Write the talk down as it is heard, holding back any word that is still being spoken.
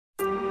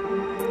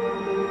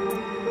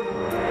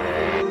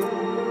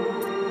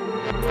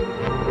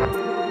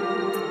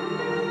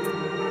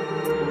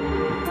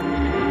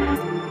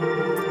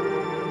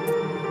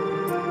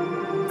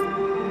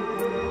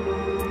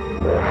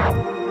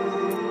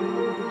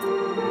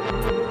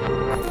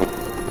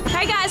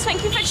Hey guys,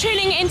 thank you for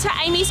tuning into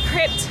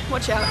AmysCrypt.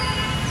 Watch out.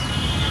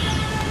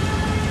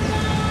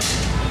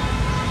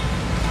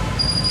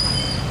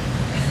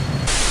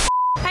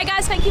 Hey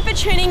guys, thank you for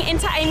tuning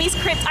into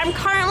AmysCrypt. I'm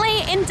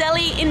currently in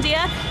Delhi,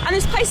 India, and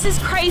this place is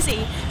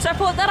crazy. So I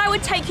thought that I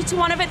would take you to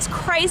one of its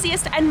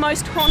craziest and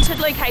most haunted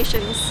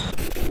locations.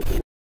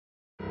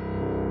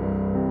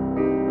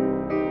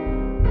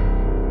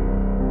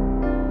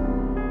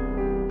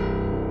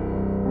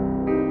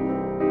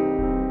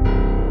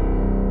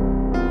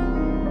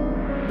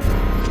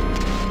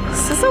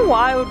 This is a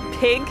wild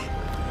pig,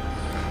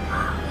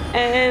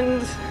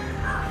 and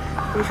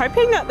I'm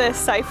hoping that they're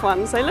safe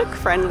ones. They look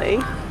friendly.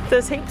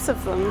 There's heaps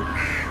of them.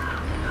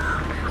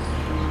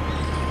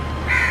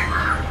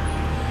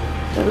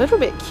 They're a little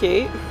bit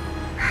cute.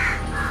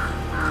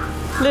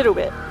 Little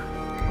bit.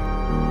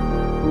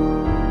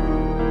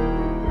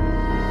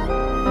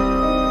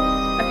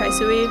 Okay,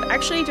 so we've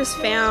actually just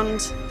found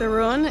the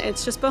ruin.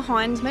 It's just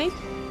behind me.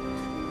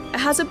 It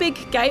has a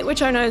big gate,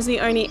 which I know is the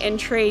only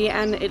entry,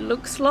 and it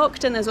looks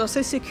locked, and there's also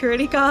a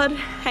security guard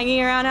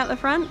hanging around out the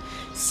front.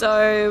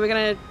 So we're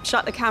gonna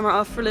shut the camera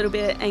off for a little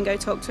bit and go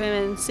talk to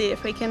him and see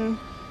if we can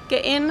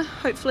get in.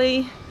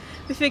 Hopefully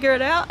we figure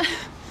it out.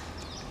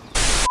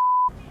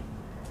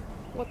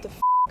 What the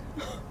f?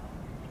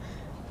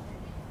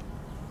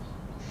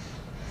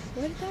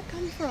 Where did that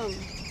come from?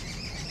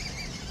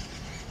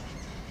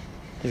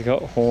 He's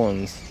got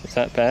horns. Is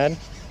that bad?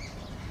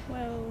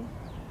 Well,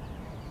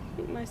 I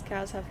think most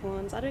cows have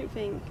horns. I don't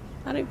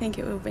think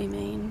it will be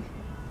mean.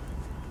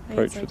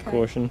 Approach with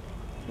caution.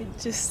 It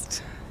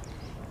just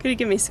could have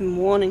given me some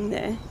warning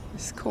there.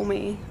 Just call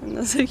me when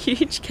there's a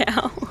huge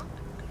cow.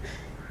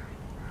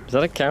 Is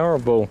that a cow or a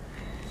bull?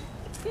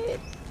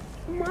 It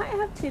might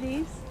have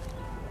titties.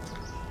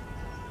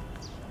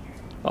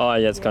 Oh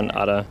yeah, it's got an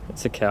udder.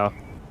 It's a cow.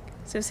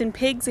 So I've seen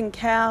pigs and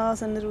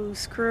cows and little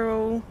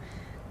squirrel,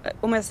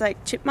 almost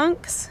like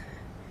chipmunks.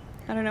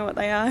 I don't know what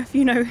they are. If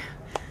you know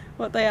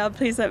what they are,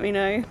 please let me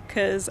know,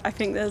 because I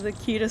think they're the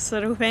cutest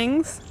little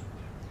things.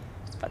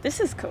 But this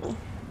is cool.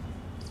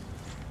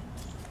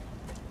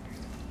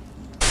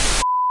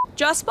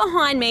 Just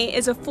behind me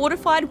is a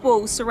fortified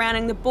wall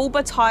surrounding the Bhuli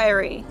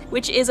Bhatiyari,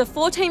 which is a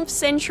 14th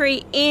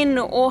century inn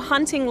or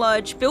hunting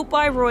lodge built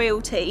by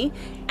royalty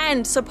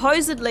and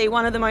supposedly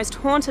one of the most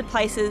haunted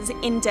places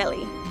in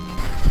Delhi.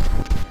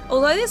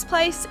 Although this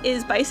place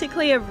is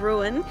basically a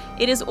ruin,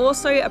 it is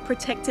also a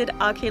protected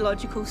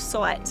archaeological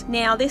site.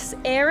 Now, this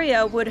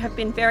area would have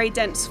been very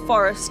dense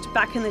forest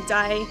back in the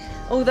day,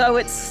 although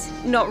it's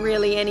not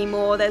really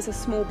anymore. There's a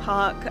small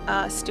park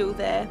still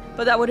there,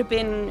 but that would have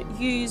been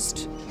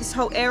used, this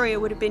whole area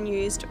would have been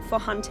used for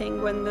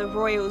hunting when the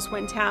royals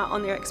went out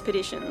on their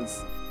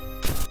expeditions.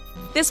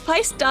 This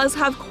place does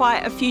have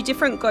quite a few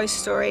different ghost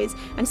stories,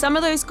 and some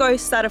of those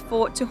ghosts that are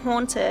thought to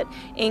haunt it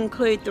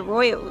include the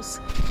royals.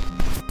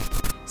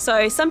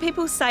 So some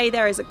people say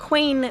there is a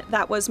queen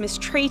that was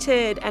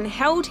mistreated and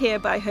held here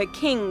by her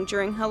king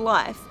during her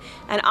life,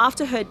 and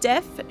after her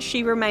death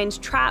she remained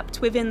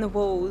trapped within the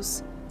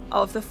walls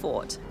of the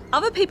fort.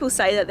 Other people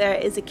say that there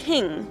is a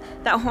king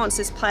that haunts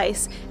this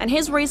place, and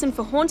his reason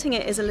for haunting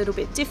it is a little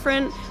bit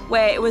different,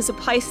 where it was a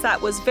place that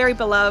was very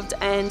beloved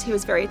and he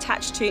was very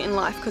attached to in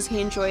life because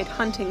he enjoyed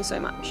hunting so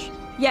much.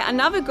 Yet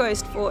another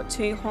ghost thought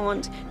to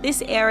haunt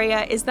this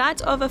area is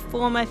that of a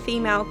former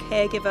female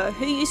caregiver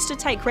who used to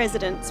take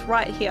residence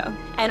right here.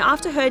 And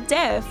after her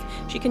death,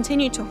 she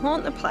continued to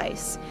haunt the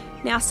place.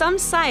 Now, some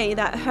say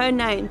that her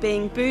name,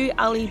 being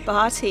Bhuli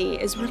Bhatiyari,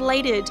 is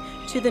related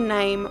to the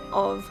name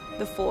of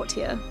the fort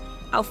here.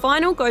 Our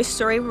final ghost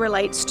story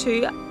relates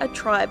to a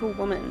tribal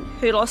woman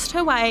who lost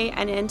her way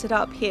and ended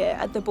up here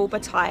at the Bhuli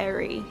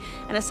Bhatiyari.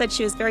 And I said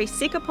she was very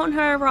sick upon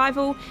her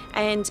arrival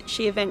and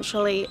she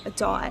eventually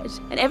died.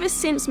 And ever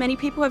since, many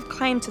people have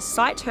claimed to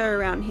sight her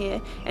around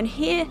here and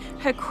hear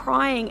her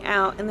crying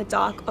out in the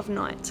dark of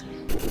night.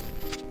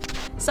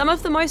 Some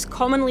of the most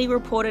commonly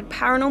reported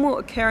paranormal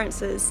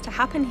occurrences to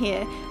happen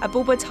here at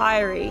Bhuli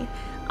Bhatiyari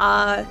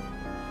are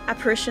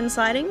apparition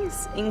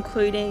sightings,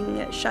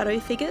 including shadow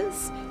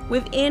figures,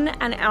 within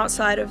and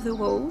outside of the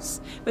walls.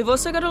 We've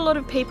also got a lot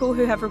of people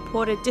who have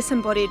reported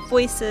disembodied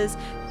voices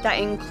that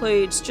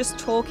includes just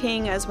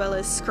talking as well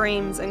as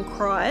screams and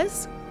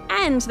cries.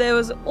 And there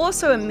was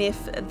also a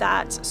myth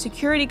that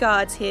security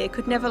guards here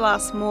could never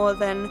last more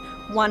than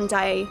one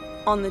day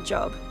on the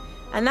job.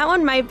 And that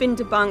one may have been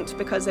debunked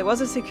because there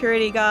was a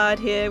security guard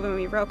here when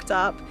we rocked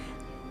up,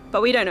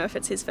 but we don't know if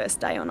it's his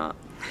first day or not.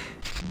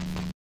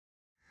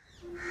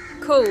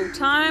 Cool,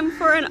 time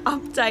for an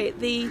update.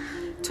 The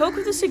talk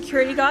with the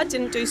security guard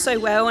didn't do so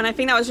well, and I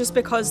think that was just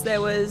because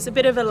there was a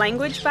bit of a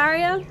language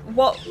barrier.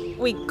 What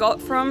we got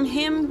from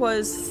him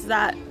was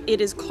that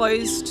it is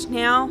closed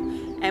now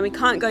and we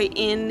can't go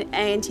in,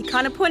 and he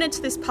kind of pointed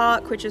to this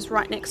park which is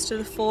right next to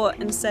the fort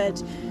and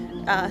said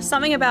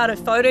something about a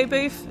photo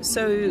booth.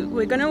 So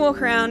we're going to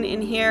walk around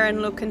in here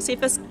and look and see if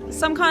there's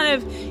some kind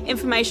of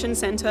information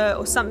center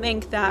or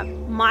something that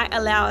might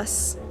allow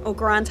us or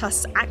grant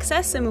us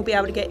access and we'll be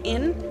able to get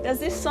in. There's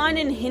this sign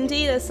in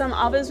Hindi, there's some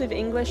others with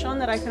English on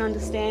that I can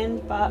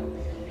understand, but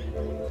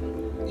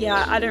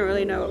Yeah, I don't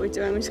really know what we're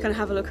doing. We're just gonna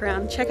have a look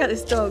around. Check out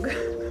this dog.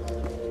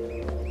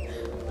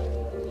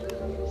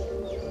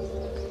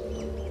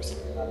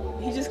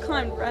 He just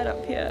climbed right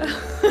up here.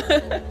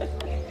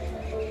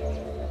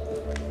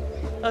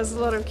 There's a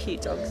lot of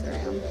cute dogs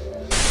around.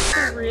 It's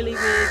a really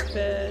weird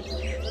bird.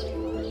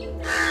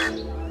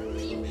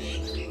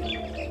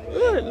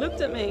 Ooh, it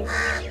looked at me.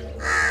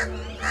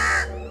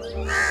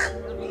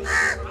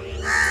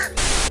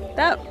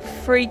 That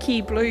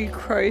freaky blue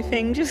crow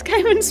thing just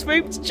came and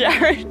swooped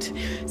Jared.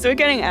 So we're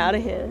getting out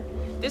of here.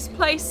 This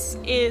place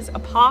is a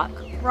park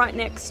right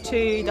next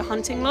to the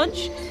hunting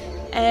lodge,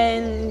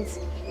 and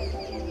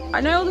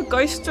I know all the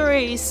ghost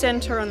stories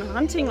center on the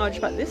hunting lodge,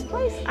 but this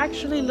place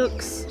actually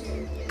looks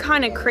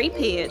kind of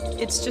creepy.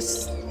 It's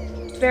just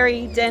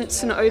very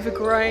dense and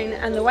overgrown,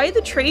 and the way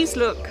the trees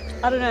look,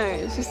 I don't know,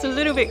 it's just a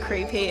little bit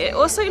creepy. It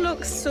also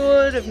looks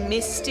sort of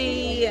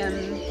misty,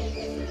 and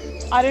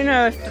I don't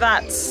know if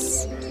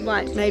that's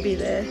like maybe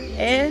the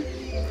air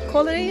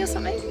quality or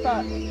something,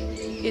 but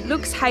it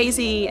looks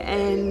hazy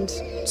and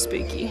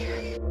spooky.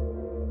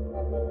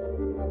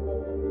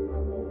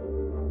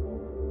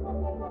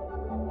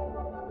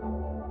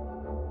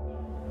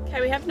 Okay,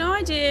 we have no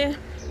idea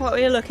what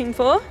we're looking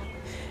for,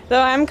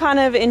 though I'm kind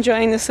of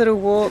enjoying this little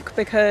walk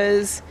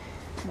because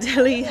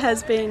Delhi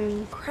has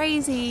been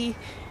crazy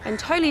and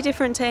totally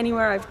different to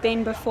anywhere I've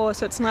been before,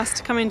 so it's nice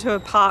to come into a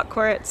park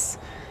where it's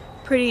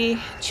pretty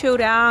chilled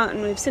out,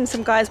 and we've seen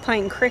some guys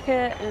playing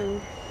cricket,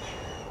 and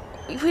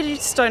we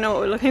just don't know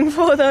what we're looking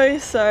for though,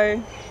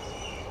 so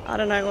I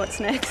don't know what's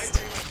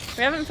next.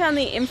 We haven't found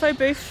the info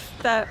booth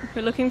that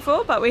we're looking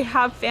for, but we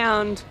have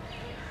found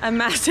a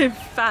massive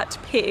fat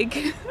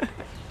pig.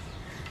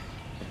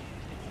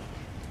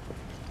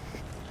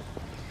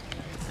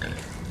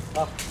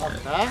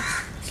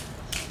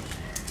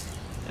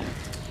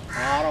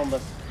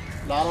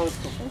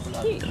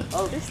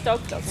 Oh, this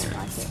dog doesn't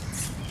like it.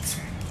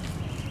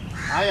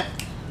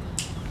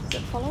 Is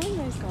it following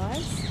those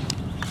guys?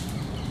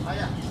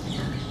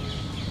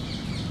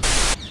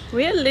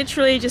 We're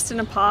literally just in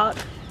a park.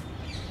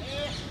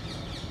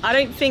 I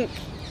don't think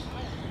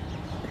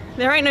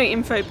there ain't no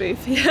info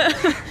booth here.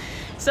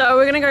 So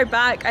we're gonna go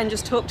back and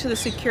just talk to the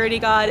security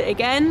guard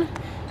again,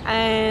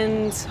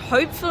 and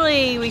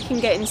hopefully we can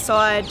get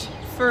inside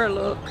for a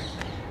look.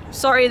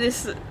 Sorry,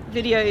 this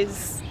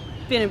video's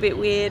been a bit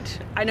weird.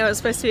 I know it's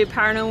supposed to be a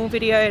paranormal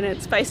video and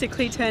it's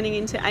basically turning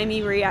into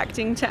Amy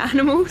reacting to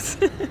animals.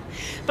 But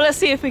let's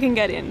see if we can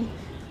get in.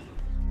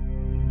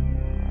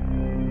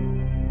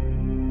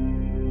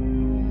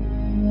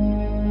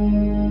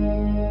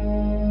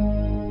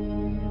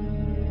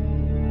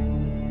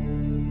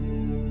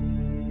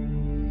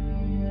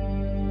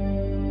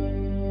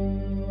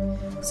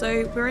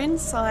 So we're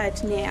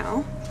inside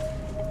now,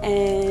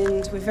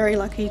 and we're very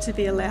lucky to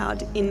be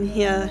allowed in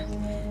here.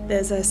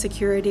 There's a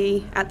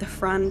security at the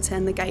front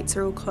and the gates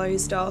are all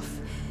closed off,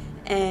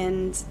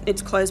 and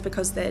it's closed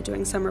because they're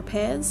doing some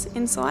repairs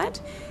inside.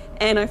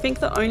 And I think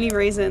the only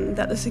reason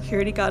that the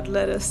security guard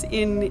let us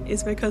in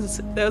is because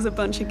there was a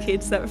bunch of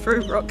kids that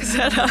threw rocks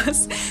at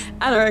us,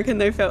 and I reckon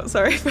they felt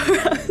sorry for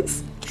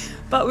us.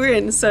 But we're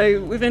in,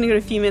 so we've only got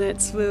a few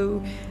minutes.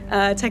 We'll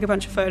take a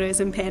bunch of photos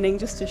and panning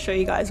just to show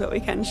you guys what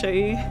we can show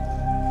you.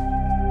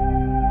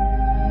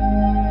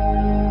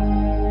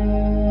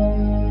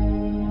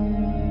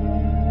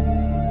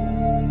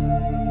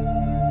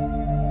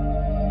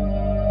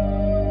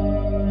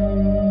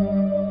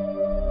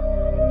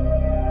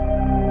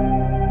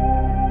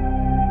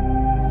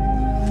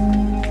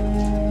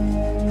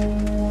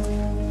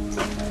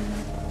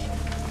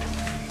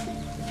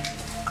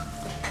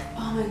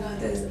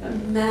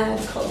 Mad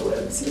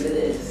cobwebs, look at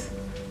this.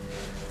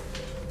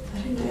 I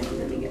don't know,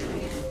 let me get my...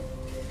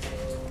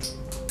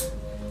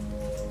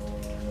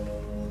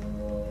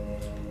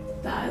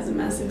 That is a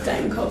massive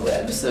dang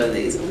cobweb, so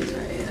these ones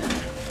right here.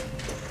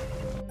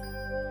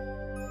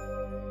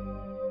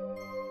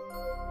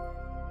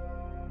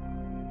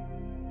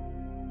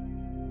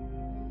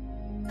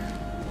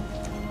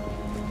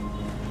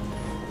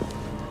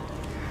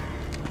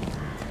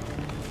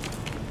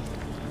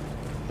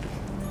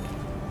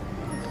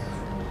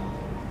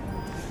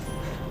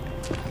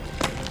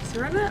 So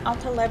we're on the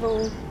upper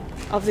level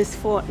of this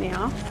fort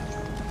now,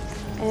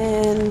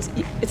 and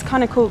it's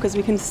kind of cool because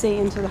we can see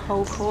into the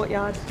whole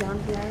courtyard down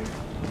here.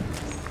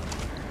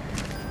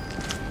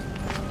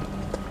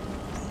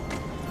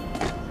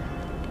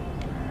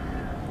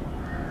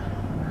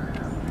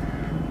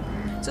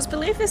 Just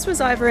believe this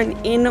was either an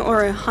inn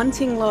or a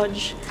hunting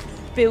lodge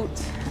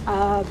built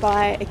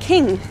by a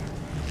king.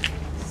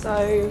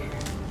 So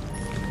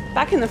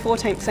back in the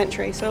 14th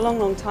century, so a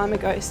long time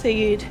ago, so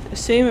you'd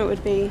assume it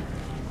would be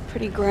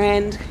pretty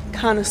grand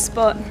kind of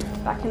spot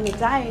back in the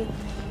day,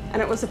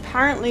 and it was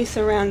apparently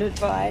surrounded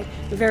by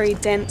a very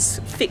dense,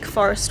 thick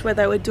forest where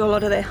they would do a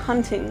lot of their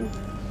hunting.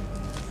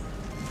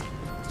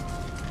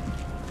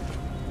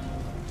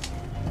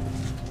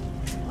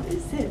 What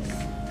is this?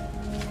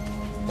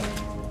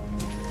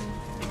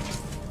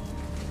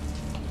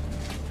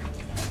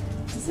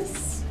 Is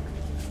this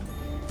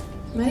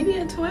maybe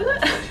a toilet?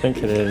 I think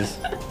it is.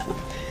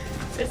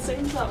 It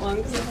seems that one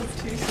because it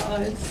has two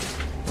sides.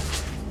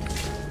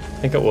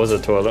 I think it was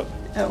a toilet.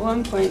 At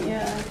one point,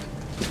 yeah.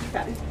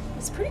 Okay.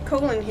 It's pretty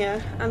cool in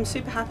here. I'm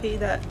super happy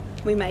that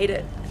we made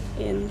it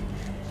in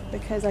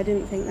because I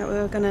didn't think that we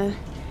were gonna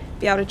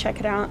be able to check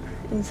it out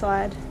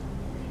inside.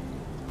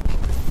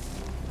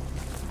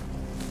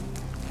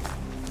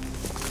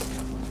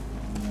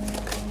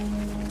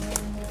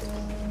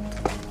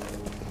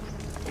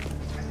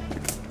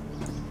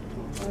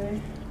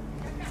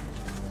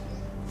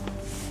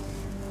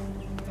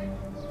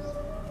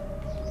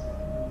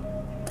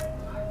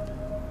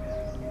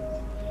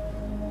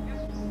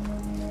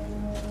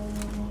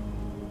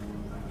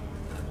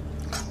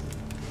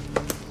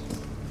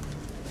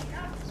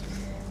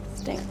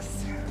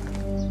 Stinks.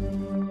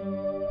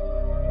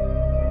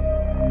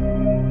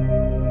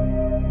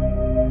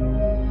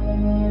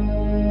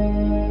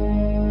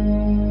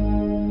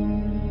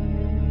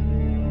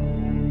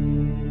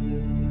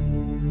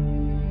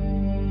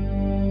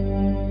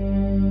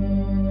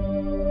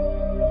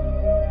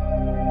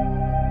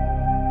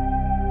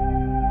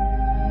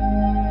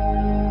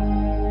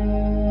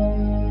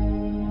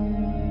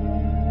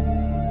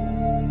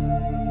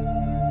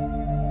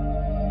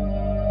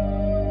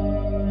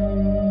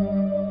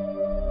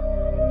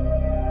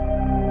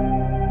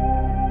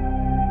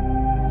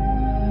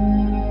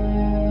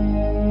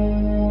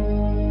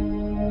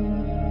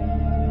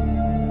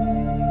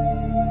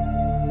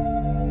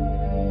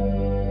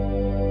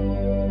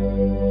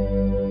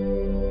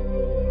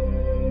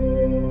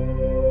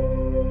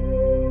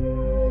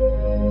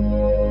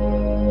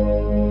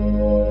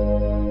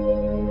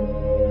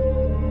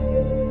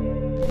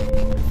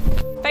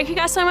 Thank you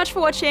guys so much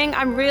for watching.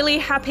 I'm really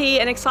happy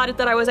and excited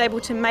that I was able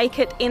to make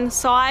it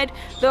inside,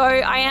 though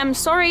I am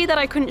sorry that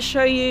I couldn't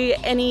show you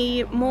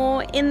any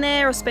more in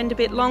there or spend a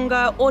bit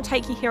longer or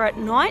take you here at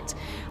night.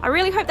 I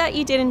really hope that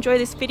you did enjoy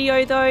this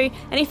video though,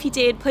 and if you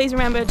did, please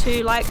remember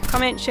to like,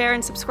 comment, share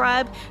and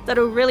subscribe.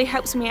 That'll really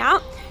helps me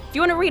out. If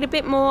you want to read a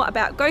bit more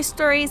about ghost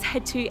stories,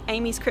 head to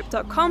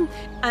amyscrypt.com.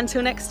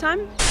 Until next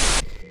time.